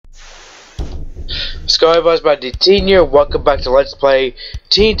going on, everybody? DT here. Welcome back to Let's Play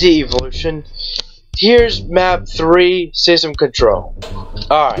TNT Evilution. Here's Map 3 System Control.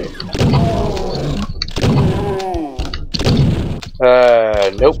 Alright.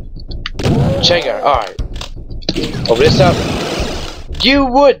 Nope. Check it out. Alright. Open this up. You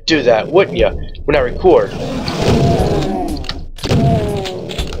would do that, wouldn't you? When I record.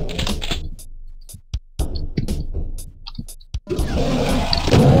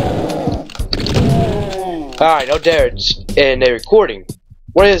 Alright, no dare, it's in a recording.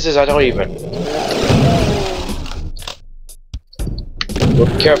 What is this? I don't even. Be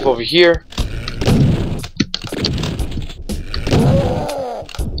careful over here.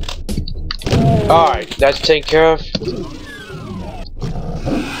 Alright, that's taken care of.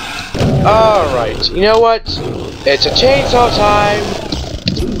 Alright, you know what? It's a chainsaw time!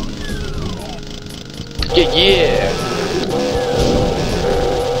 Yeah!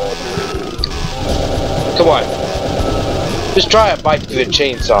 Come on. Just try a bite through the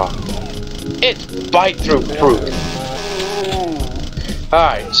chainsaw. It's bite through proof.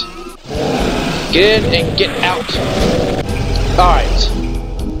 Alright. Get in and get out. Alright.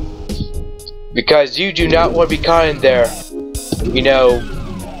 Because you do not want to be caught in there. You know,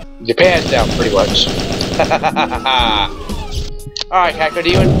 your pants down pretty much. Alright, Hacker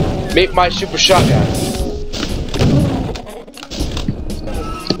Demon. Meet my super shotgun.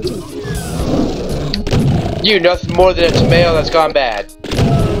 You nothing more than a tomato that's gone bad.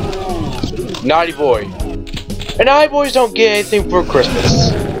 Naughty boy. And naughty boys don't get anything for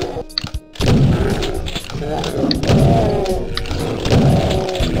Christmas.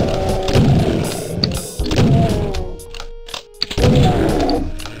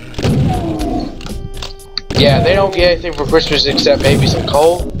 Yeah, they don't get anything for Christmas except maybe some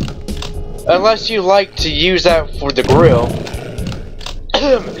coal. Unless you like to use that for the grill.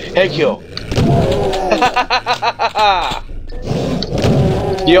 Head kill.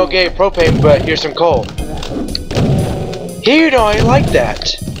 You don't get propane, but here's some coal. He don't like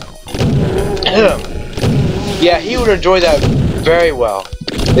that. Yeah, he would enjoy that very well.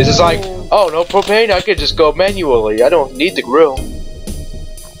 It's just like, oh, no propane? I could just go manually. I don't need the grill.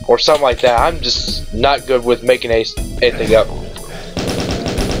 Or something like that. I'm just not good with making anything up.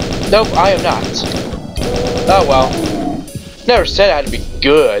 Nope, I am not. Oh well. Never said I had to be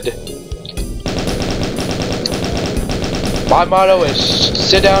good. My motto is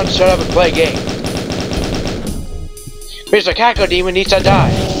sit down, shut up, and play a game. Mr. Caco Demon needs to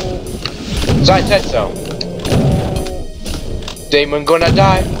die. As I said so. Demon gonna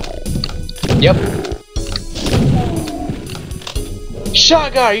die? Yep.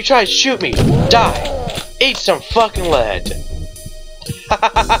 Shotgun, you try to shoot me. Die. Eat some fucking lead.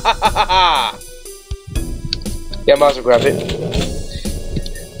 Yeah, might as well grab it.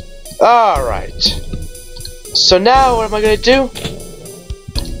 Alright. So now, what am I gonna do?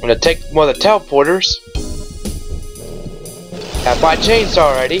 I'm gonna take one of the teleporters. Have my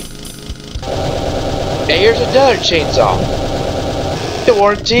chainsaw ready. And here's another chainsaw. The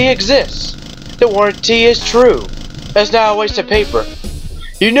warranty exists. The warranty is true. That's not a waste of paper.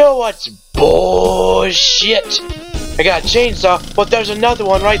 You know what's bullshit? I got a chainsaw, but there's another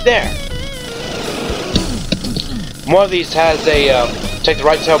one right there. One of these has a, take the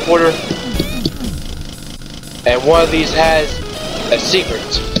right teleporter. And one of these has a secret.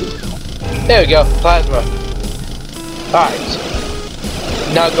 There we go, plasma. Alright.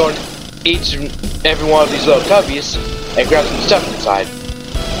 Now go into each and every one of these little cubbies and grab some stuff inside.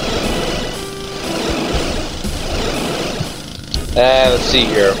 Let's see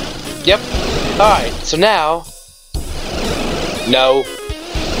here. Yep. Alright, so now... No.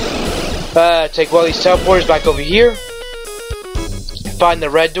 Take one of these teleporters back over here. Find the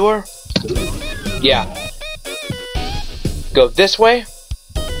red door. Yeah. Go this way.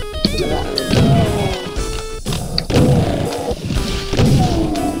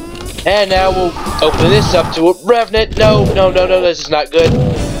 And now we'll open this up to a Revenant. No, this is not good.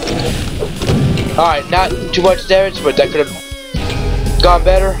 Alright, not too much damage, but that could have gone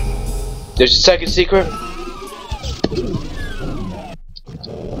better. There's a second secret.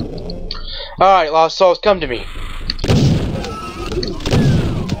 Alright, Lost Souls, come to me.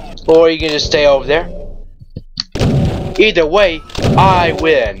 Or you can just stay over there. Either way, I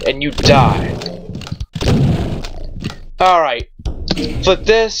win, and you die. Alright. Flip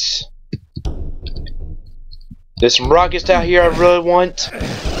this. There's some rockets down here I really want.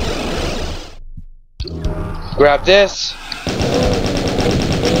 Grab this.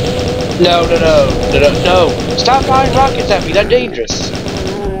 No. Stop firing rockets at me, they're dangerous.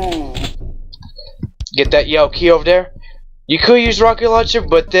 Get that yellow key over there. You could use rocket launcher,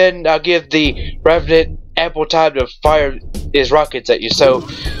 but then I'll give the Revenant ample time to fire his rockets at you, so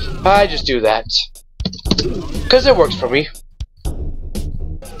I just do that. Because it works for me.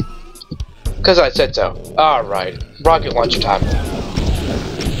 Because I said so. Alright, rocket launcher time.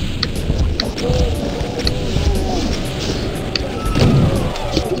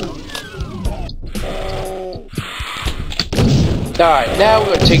 Alright, now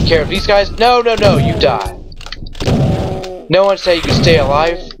we're gonna take care of these guys. No, no, no, you die. No one said you could stay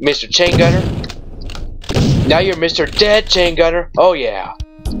alive, Mr. Chain Gunner. Now you're Mr. Dead Chain Gunner. Oh yeah.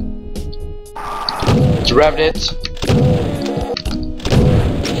 It's Revenant.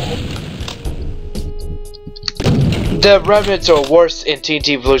 The Revenants are worse in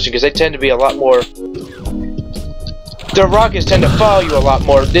TNT Evilution because they tend to be a lot more. The rockets tend to follow you a lot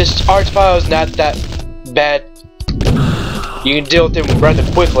more. This arch file is not that bad. You can deal with them rather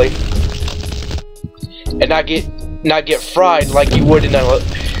quickly and not get fried like you would in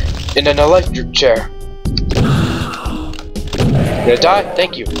an electric chair. Gonna die?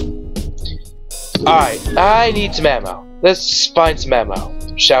 Thank you. Alright, I need some ammo. Let's find some ammo,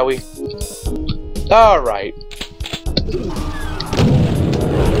 shall we? Alright.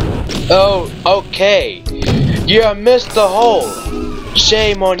 Oh, okay. You missed the hole.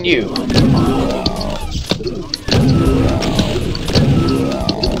 Shame on you.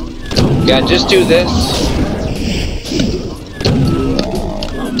 Gotta just do this.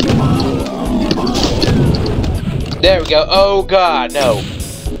 There we go. Oh god, no.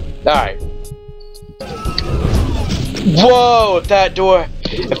 Alright. Whoa, if that door,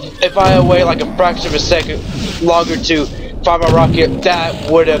 if I had waited like a fraction of a second longer to fire my rocket,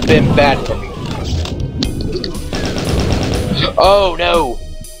 that would have been bad for me. Oh no.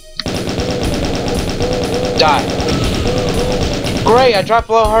 Die. Great, I dropped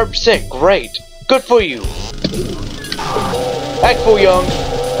below 100%. Great. Good for you. Act fool, young.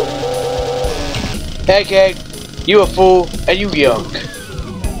 Hey, you a fool, and you young.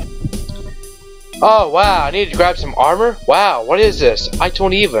 Oh, wow, I need to grab some armor? Wow, what is this? I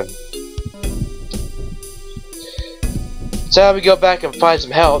don't even. So now we go back and find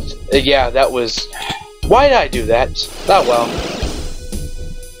some health. Yeah, that was... Why did I do that? Oh, well.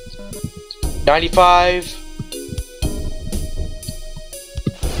 95.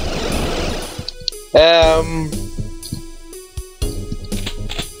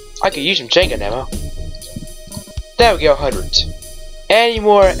 I could use some chain gun ammo. There we go, 100. Any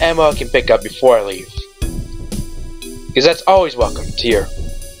more ammo I can pick up before I leave. Because that's always welcome here.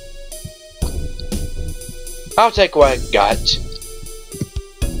 I'll take what I got.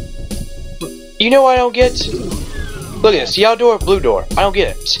 You know what I don't get? Look at this, yellow door, blue door. I don't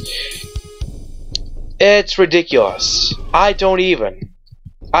get it. It's ridiculous. I don't even.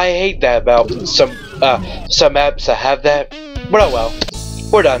 I hate that about some apps that have that. But oh well.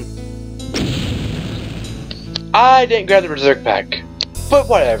 We're done. I didn't grab the Berserk pack. But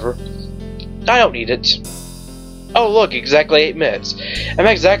whatever. I don't need it. Oh look, exactly 8 minutes. I'm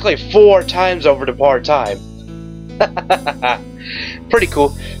exactly 4 times over the par time. Pretty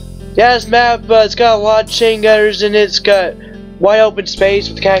cool. Yeah, this map, it's got a lot of chain gunners and it's got wide open space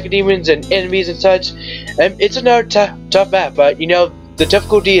with cacodemons and enemies and such. And it's another tough map, but you know, the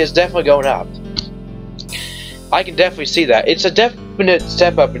difficulty is definitely going up. I can definitely see that. It's a definite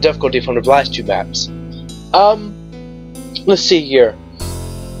step up in difficulty from the last 2 maps. Let's see here.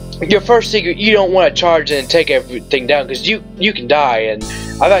 Your first secret, you don't want to charge and take everything down because you can die, and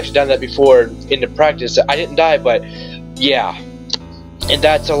I've actually done that before in the practice. I didn't die, but yeah, and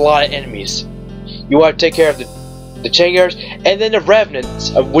that's a lot of enemies. You want to take care of the chain guards, and then the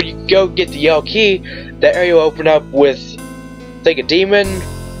revenants. When you go get the yellow key, that area will open up with, I think, a demon,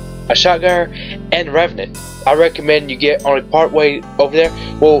 a shotgun, and a revenant. I recommend you get only part way over there.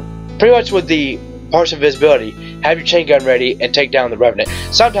 Well, pretty much with the partial invisibility, have your chain gun ready and take down the revenant.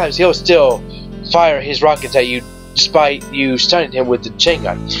 Sometimes he'll still fire his rockets at you despite you stunning him with the chain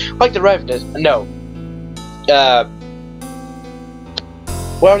gun. Like the revenant, no.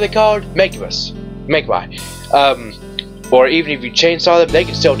 What are they called? Megabus. Or even if you chainsaw them, they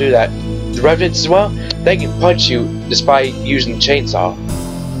can still do that. The revenants as well, they can punch you despite using the chainsaw.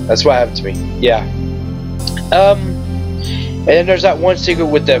 That's what happened to me. Yeah. And then there's that one secret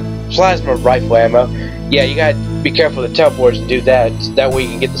with the plasma rifle ammo. Yeah, you gotta be careful with the teleports and do that. That way you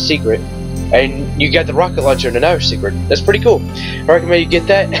can get the secret. And you got the rocket launcher and another secret. That's pretty cool. I recommend you get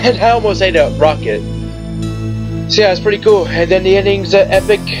that. And I almost ate a rocket. So yeah, it's pretty cool. And then the ending's an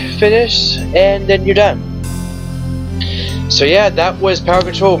epic finish, and then you're done. So yeah, that was Power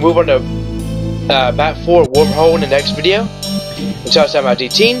Control. We'll move on to Map 4 Wormhole in the next video. Until next time, I'm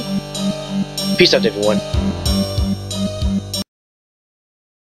DT. Peace out, everyone.